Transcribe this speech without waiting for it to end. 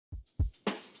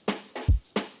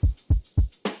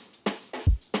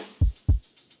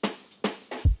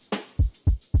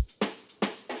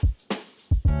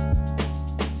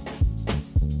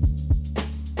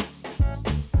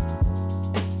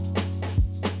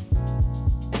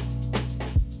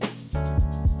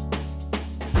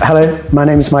Hello, my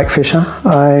name is Mike Fisher.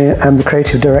 I am the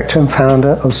creative director and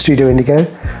founder of Studio Indigo.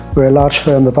 We're a large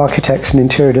firm of architects and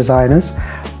interior designers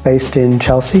based in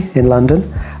Chelsea, in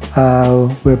London.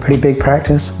 We're a pretty big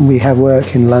practice. We have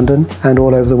work in London and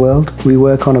all over the world. We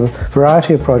work on a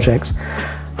variety of projects,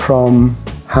 from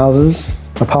houses,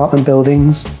 apartment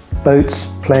buildings, boats,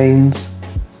 planes,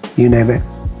 you name it,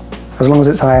 as long as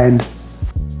it's high-end.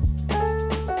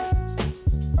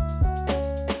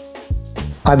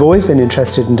 I've always been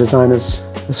interested in designers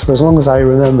for as long as I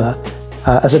remember.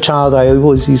 As a child, I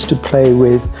always used to play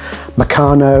with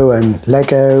Meccano and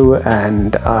Lego,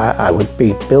 and I would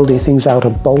be building things out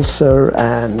of balsa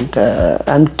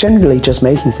and generally just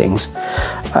making things.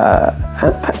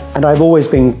 And I've always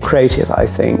been creative, I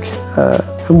think.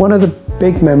 And one of the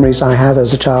big memories I have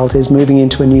as a child is moving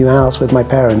into a new house with my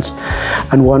parents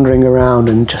and wandering around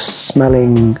and just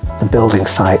smelling the building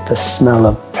site, the smell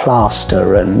of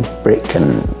plaster and brick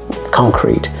and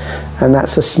concrete. And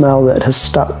that's a smell that has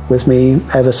stuck with me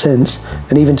ever since.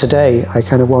 And even today, I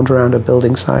kind of wander around a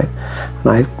building site and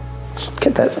I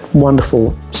get that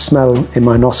wonderful smell in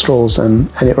my nostrils, and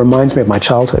it reminds me of my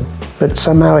childhood. But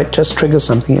somehow it just triggers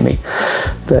something in me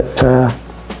that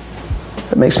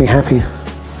makes me happy.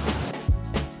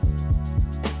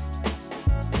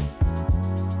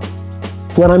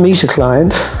 When I meet a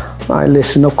client, I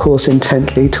listen, of course,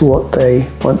 intently to what they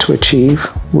want to achieve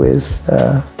with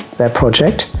their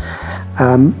project.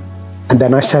 And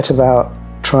then I set about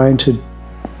trying to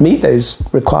meet those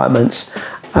requirements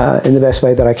in the best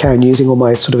way that I can, using all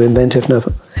my sort of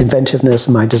inventiveness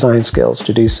and my design skills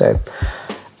to do so.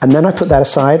 And then I put that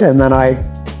aside, and then I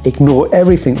ignore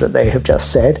everything that they have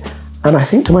just said, and I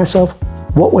think to myself,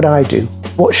 what would I do?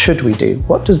 What should we do?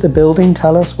 What does the building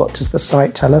tell us? What does the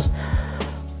site tell us?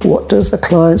 What does the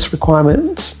client's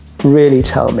requirements really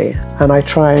tell me? And I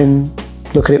try and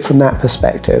look at it from that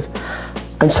perspective.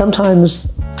 And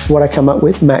sometimes what I come up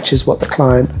with matches what the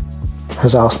client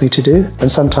has asked me to do, and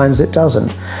sometimes it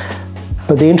doesn't.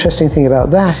 But the interesting thing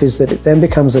about that is that it then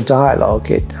becomes a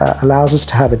dialogue. It allows us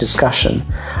to have a discussion.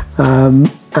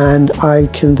 And I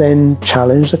can then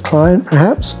challenge the client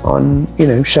perhaps on,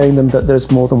 showing them that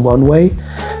there's more than one way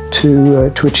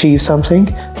to achieve something,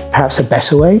 perhaps a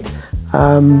better way.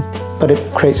 But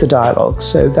it creates a dialogue.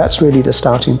 So that's really the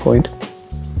starting point.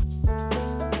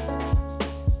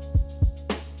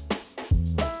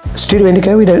 Studio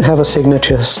Indigo, we don't have a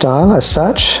signature style as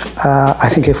such. I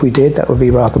think if we did, that would be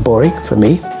rather boring for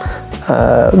me.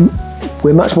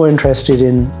 We're much more interested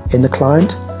in the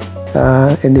client,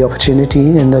 in the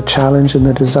opportunity, in the challenge and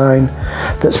the design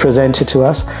that's presented to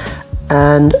us.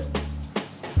 And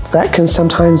that can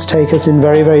sometimes take us in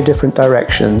very, very different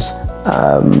directions.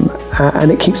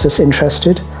 And it keeps us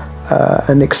interested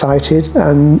and excited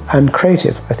and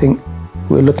creative. I think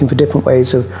we're looking for different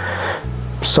ways of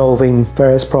solving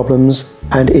various problems,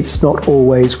 and it's not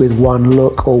always with one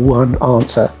look or one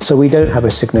answer. So we don't have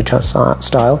a signature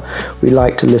style. We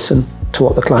like to listen to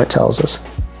what the client tells us.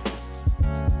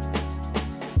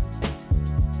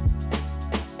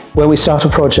 When we start a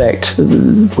project,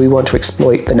 we want to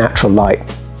exploit the natural light.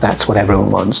 That's what everyone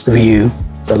wants, the view,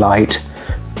 the light.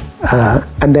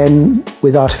 And then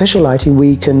with artificial lighting,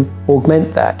 we can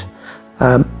augment that.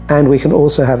 And we can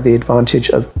also have the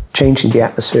advantage of changing the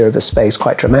atmosphere of a space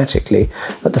quite dramatically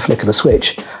at the flick of a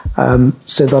switch.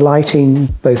 So the lighting,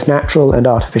 both natural and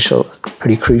artificial, are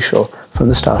pretty crucial from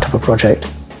the start of a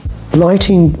project.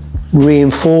 Lighting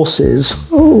reinforces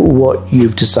what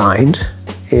you've designed.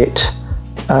 It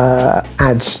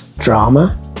adds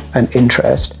drama and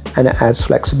interest, and it adds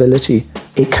flexibility.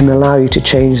 It can allow you to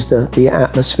change the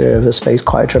atmosphere of a space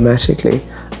quite dramatically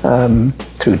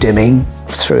through dimming,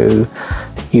 through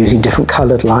using different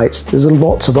coloured lights. There's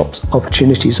lots of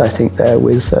opportunities, I think, there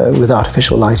with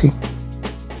artificial lighting.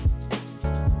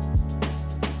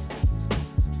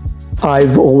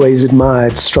 I've always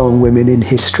admired strong women in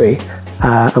history,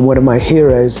 and one of my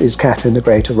heroes is Catherine the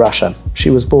Great of Russia. She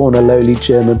was born a lowly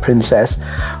German princess,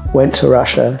 went to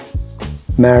Russia,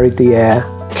 married the heir,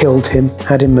 killed him,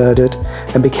 had him murdered,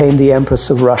 and became the Empress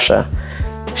of Russia.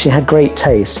 She had great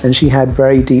taste and she had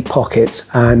very deep pockets,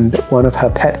 and one of her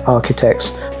pet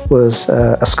architects was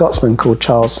a Scotsman called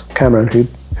Charles Cameron,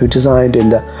 who designed in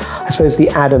the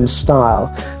Adam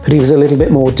style, but he was a little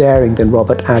bit more daring than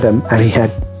Robert Adam, and he had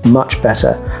much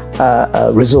better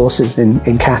resources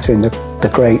in Catherine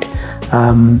the Great,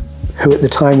 who at the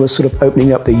time was sort of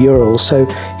opening up the Urals, so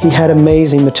he had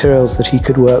amazing materials that he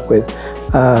could work with.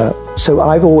 So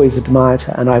I've always admired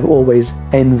her, and I've always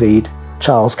envied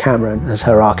Charles Cameron as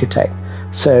her architect.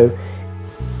 So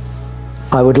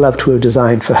I would love to have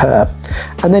designed for her.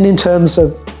 And then in terms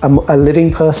of a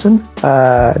living person,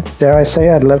 dare I say,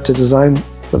 I'd love to design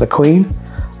for the Queen,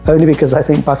 only because I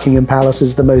think Buckingham Palace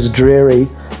is the most dreary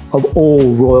of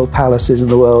all royal palaces in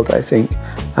the world, I think.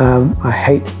 I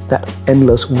hate that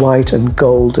endless white and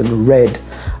gold and red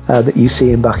that you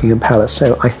see in Buckingham Palace.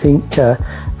 So I think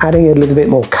adding a little bit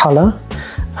more colour,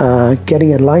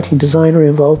 getting a lighting designer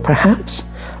involved perhaps,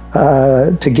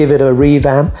 to give it a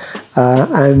revamp,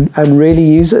 and really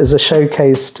use it as a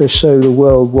showcase to show the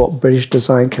world what British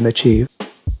design can achieve.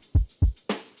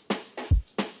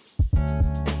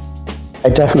 I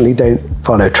definitely don't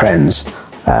follow trends.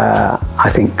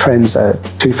 I think trends are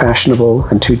too fashionable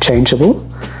and too changeable.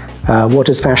 What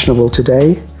is fashionable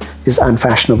today is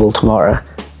unfashionable tomorrow.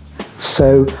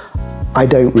 So I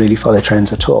don't really follow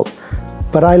trends at all.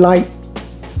 But I like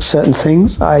certain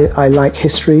things. I like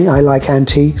history, I like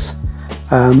antiques.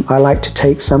 I like to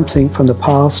take something from the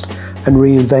past and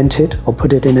reinvent it or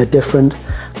put it in a different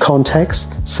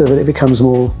context so that it becomes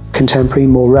more contemporary,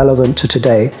 more relevant to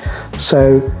today.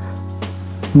 So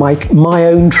my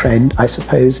own trend, I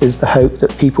suppose, is the hope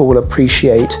that people will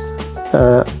appreciate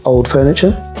old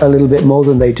furniture a little bit more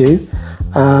than they do.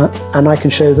 And I can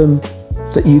show them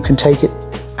that you can take it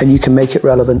and you can make it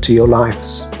relevant to your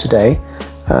lives today,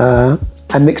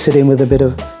 and mix it in with a bit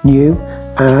of new,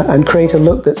 and create a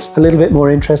look that's a little bit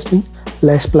more interesting,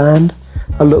 less bland,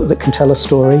 a look that can tell a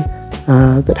story,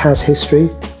 that has history.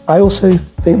 I also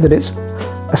think that it's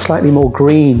a slightly more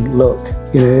green look.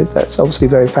 You know, that's obviously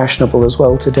very fashionable as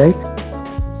well today.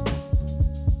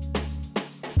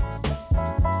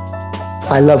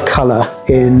 I love colour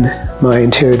in my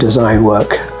interior design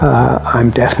work.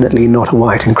 I'm definitely not a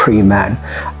white and cream man.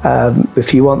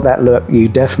 If you want that look, you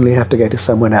definitely have to go to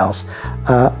someone else.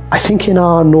 I think in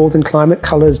our northern climate,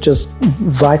 colour is just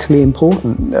vitally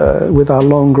important. With our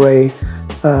long grey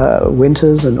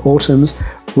winters and autumns,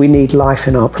 we need life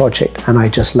in our project, and I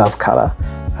just love colour.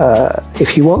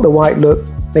 If you want the white look,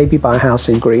 maybe buy a house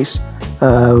in Greece,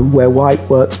 where white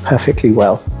works perfectly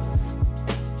well.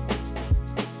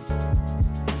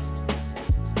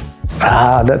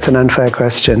 That's an unfair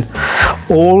question.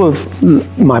 All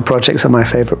of my projects are my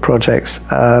favourite projects,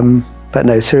 but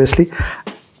no, seriously,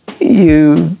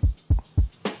 you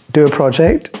do a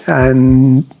project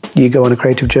and you go on a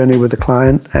creative journey with the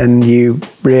client and you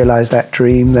realise that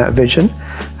dream, that vision,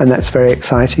 and that's very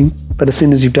exciting. But as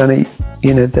soon as you've done it,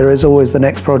 you know, there is always the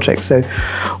next project. So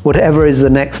whatever is the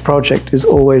next project is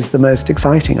always the most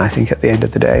exciting, I think, at the end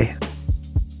of the day.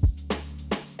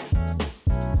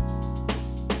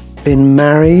 Been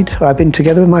married. I've been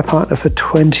together with my partner for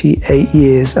 28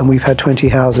 years and we've had 20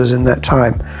 houses in that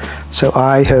time. So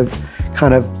I have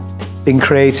kind of been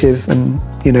creative and,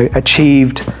 you know,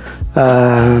 achieved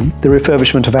the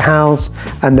refurbishment of a house,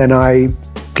 and then I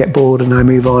get bored and I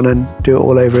move on and do it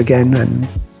all over again, and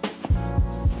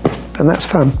that's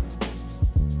fun.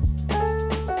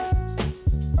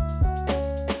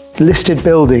 Listed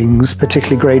buildings,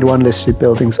 particularly grade 1 listed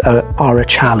buildings, are a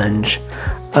challenge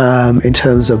in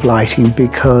terms of lighting,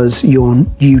 because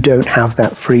you don't have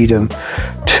that freedom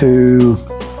to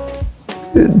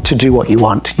do what you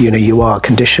want. You know, you are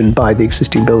conditioned by the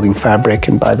existing building fabric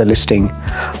and by the listing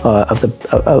of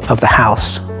the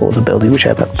house or the building,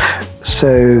 whichever.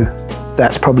 So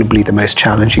that's probably the most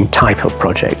challenging type of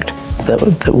project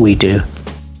that we do.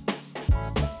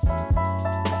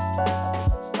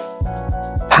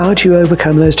 How do you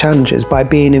overcome those challenges? By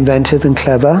being inventive and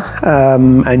clever,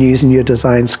 and using your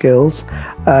design skills.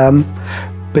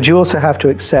 But you also have to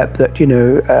accept that, you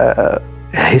know,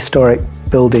 a historic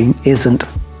building isn't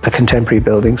a contemporary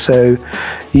building, so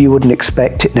you wouldn't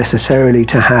expect it necessarily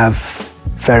to have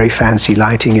very fancy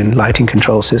lighting and lighting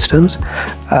control systems.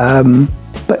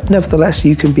 But nevertheless,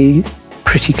 you can be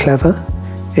pretty clever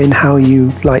in how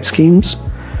you light schemes.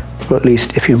 Or at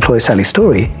least if you employ Sally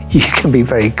Story, you can be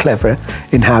very clever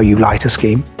in how you light a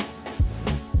scheme.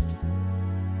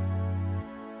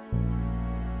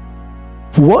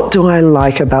 What do I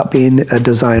like about being a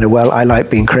designer? Well, I like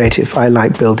being creative. I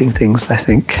like building things, I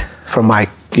think, from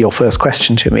your first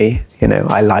question to me. You know,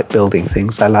 I like building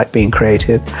things. I like being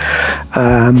creative.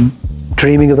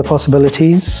 Dreaming of the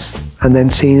possibilities and then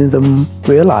seeing them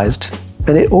realized.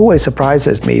 And it always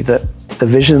surprises me that the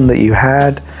vision that you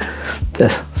had, the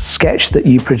sketch that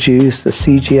you produced, the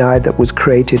CGI that was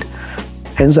created,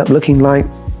 ends up looking like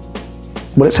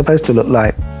what it's supposed to look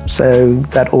like. So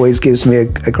that always gives me a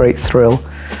great thrill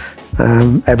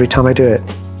every time I do it.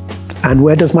 And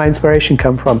where does my inspiration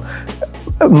come from?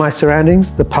 My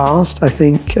surroundings, the past. I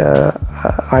think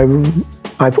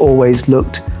I've always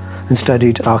looked and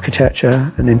studied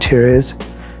architecture and interiors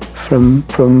from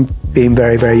being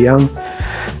very, very young.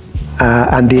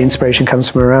 and the inspiration comes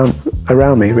from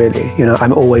around me, really. You know,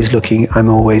 I'm always looking, I'm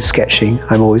always sketching,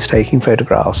 I'm always taking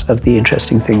photographs of the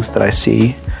interesting things that I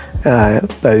see,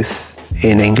 both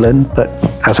in England, but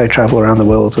as I travel around the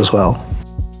world as well.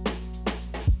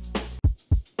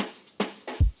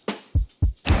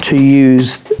 To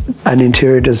use an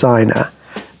interior designer,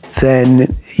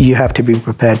 then you have to be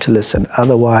prepared to listen.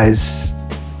 Otherwise,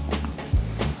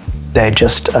 they're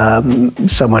just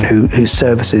someone who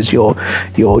services your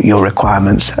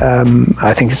requirements.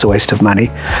 I think it's a waste of money.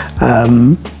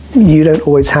 You don't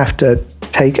always have to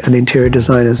take an interior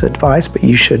designer's advice, but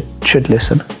you should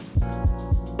listen.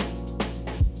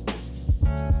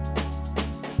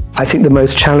 I think the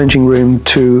most challenging room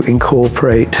to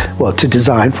incorporate, well, to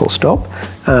design full stop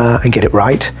and get it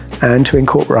right, and to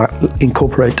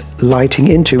incorporate lighting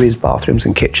into is bathrooms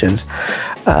and kitchens.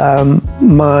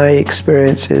 My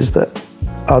experience is that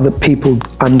other people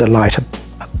underlight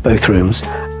both rooms,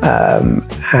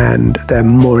 and they're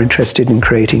more interested in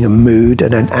creating a mood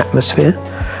and an atmosphere.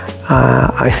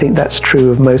 I think that's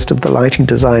true of most of the lighting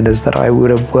designers that I would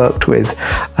have worked with.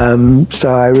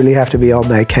 So I really have to be on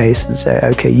their case and say,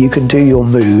 okay, you can do your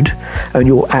mood and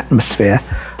your atmosphere,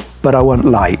 but I want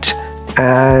light.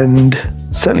 And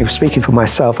certainly speaking for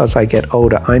myself, as I get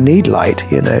older, I need light,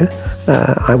 you know.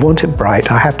 I want it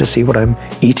bright. I have to see what I'm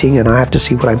eating and I have to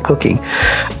see what I'm cooking.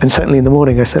 And certainly in the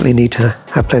morning, I certainly need to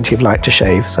have plenty of light to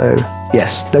shave. So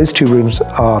yes, those two rooms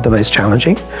are the most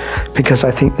challenging, because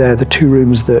I think they're the two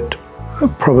rooms that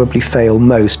probably fail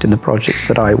most in the projects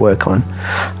that I work on.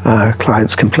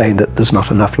 Clients complain that there's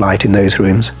not enough light in those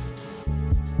rooms.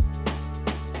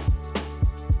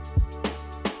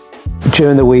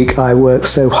 During the week, I work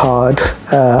so hard.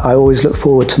 I always look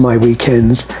forward to my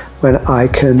weekends when I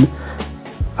can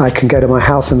go to my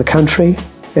house in the country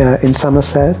in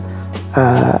Somerset,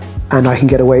 and I can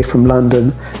get away from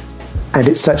London. And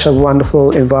it's such a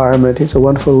wonderful environment. It's a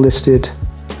wonderful listed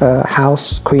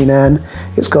house, Queen Anne.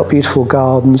 It's got beautiful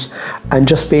gardens, and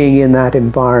just being in that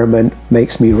environment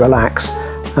makes me relax.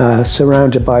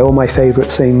 Surrounded by all my favourite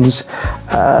things.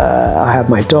 I have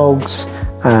my dogs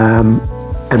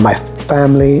and my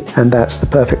family, and that's the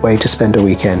perfect way to spend a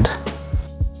weekend.